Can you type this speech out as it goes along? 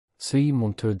Se I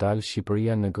mund të dalë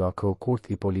Shqipëria në gako Kurth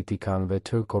I politikanëve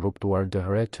të korruptuar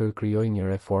dëhre të krijoj një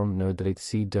reformë në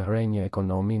drejtësi dëhre një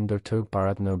ekonomi ndër të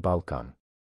parat në Ballkan.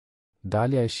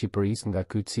 Dalja e Shqipërisë nga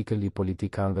ky cikël I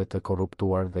politikanëve të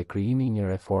korruptuar dhe krijimi një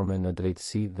reforme në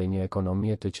drejtësi dhe një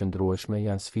ekonomie të qëndrueshme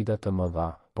janë sfida të mëdha,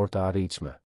 por të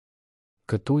arritshme.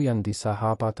 Këtu janë disa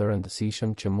hapa të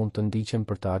rëndësishëm që mund të ndiqen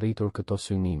për të arritur këto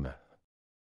synime.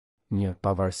 1.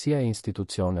 Pavarësia e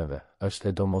institucioneve. Është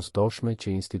e domosdoshme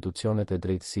që institucionet e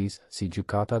drejtësisë, si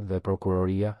gjykatat dhe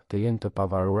prokuroria, të jenë të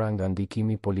pavarura nga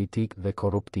ndikimi politik dhe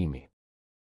korruptimi.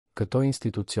 Këto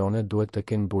institucione duhet të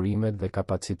kenë burimet dhe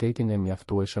kapacitetin e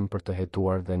mjaftueshëm për të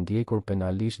hetuar dhe ndjekur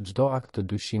penalisht çdo akt të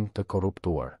dyshim të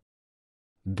korruptuar.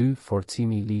 2.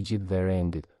 Forcimi I ligjit dhe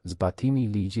rendit. Zbatimi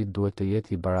I ligjit duhet të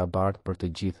jetë I barabartë për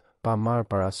të gjithë, pa marrë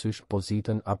parasysh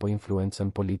pozitën apo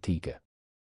influencën politike.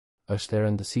 Është e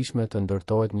rëndësishme të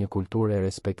ndërtohet një kulturë e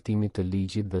respektimit të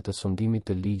ligjit dhe të sundimit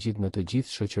të ligjit në të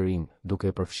gjithë shoqërinë, duke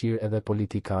përfshirë edhe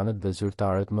politikanët dhe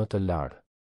zyrtarët më të lartë.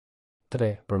 3.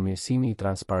 Përmirësimi I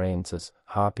transparencës.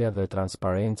 Hapja dhe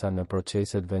transparenca në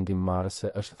proceset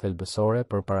vendimmarrëse është thelbësore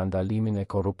për parandalimin e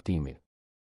korruptimit.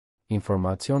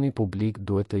 Informacioni publik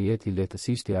duhet të jetë I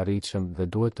lehtësisht I arritshëm dhe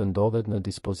duhet të ndodhet në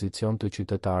dispozicion të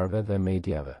qytetarëve dhe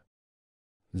mediave.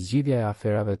 Zgjidhja e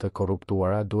aferave të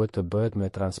korruptuara duhet të bëhet me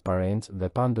transparencë dhe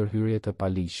pa ndërhyrje të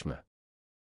paligjshme.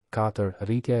 4.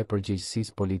 Rritja e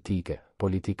përgjegjësisë politike.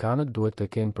 Politikanët duhet të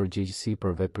kenë përgjegjësi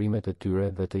për veprimet e tyre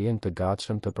dhe të jenë të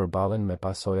gatshëm të përballen me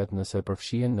pasojat nëse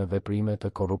përfshihen në veprime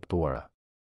të korruptuara.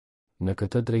 Në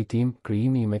këtë drejtim,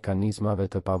 krijimi I mekanizmave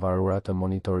të pavarura të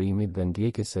monitorimit dhe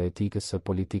ndjekjes së etikës së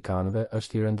politikanëve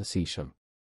është I rëndësishëm.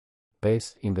 5.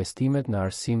 Investimet në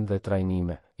arsim dhe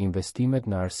trajnime. Investimet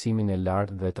në arsimin e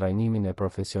lartë dhe trajnimin e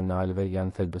profesionalëve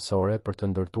janë thelbësore për të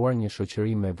ndërtuar një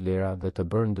shoqëri me vlera dhe të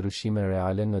bërë ndryshime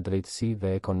reale në drejtësi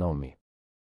dhe ekonomi.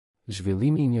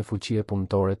 Zhvillimi I një fuqie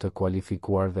punëtore të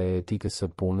kualifikuar dhe e etikës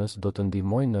së punës do të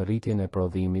ndihmojë në rritjen e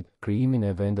prodhimit, krijimin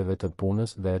e vendeve të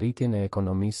punës dhe rritjen e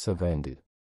ekonomisë së vendit.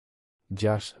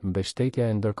 6. Mbështetja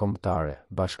e ndërkombëtare.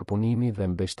 Bashkëpunimi dhe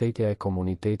mbështetja e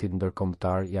komunitetit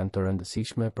ndërkombëtar janë të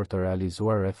rëndësishme për të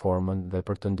realizuar reformën dhe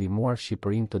për të ndihmuar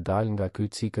Shqipërinë të dalë nga ky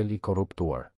cikël I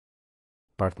korruptuar.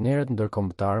 Partnerët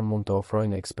ndërkombëtar mund të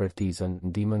ofrojnë ekspertizën,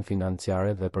 ndihmën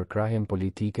financiare dhe përkrahjen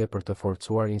politike për të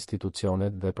forcuar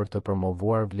institucionet dhe për të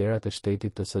promovuar vlerat e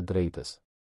shtetit të së drejtës.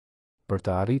 Për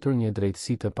të arritur një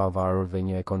drejtësi të pavarur dhe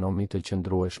një ekonomi të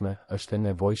qëndrueshme, është e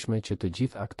nevojshme që të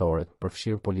gjithë aktorët,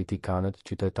 përfshirë politikanët,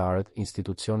 qytetarët,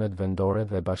 institucionet vendore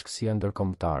dhe bashkësia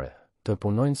ndërkombëtare, të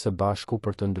punojnë së bashku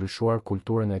për të ndryshuar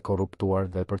kulturën e korruptuar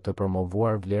dhe për të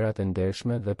promovuar vlerat e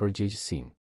ndershme dhe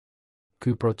përgjegjësinë.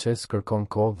 Ky proces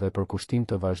kërkon kohë dhe përkushtim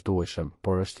të vazhdueshëm,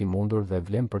 por është I mundur dhe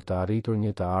vlen për të arritur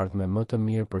një të ardhme më të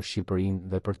mirë për Shqipërinë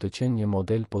dhe për të qenë një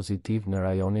model pozitiv në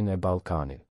rajonin e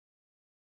Ballkanit.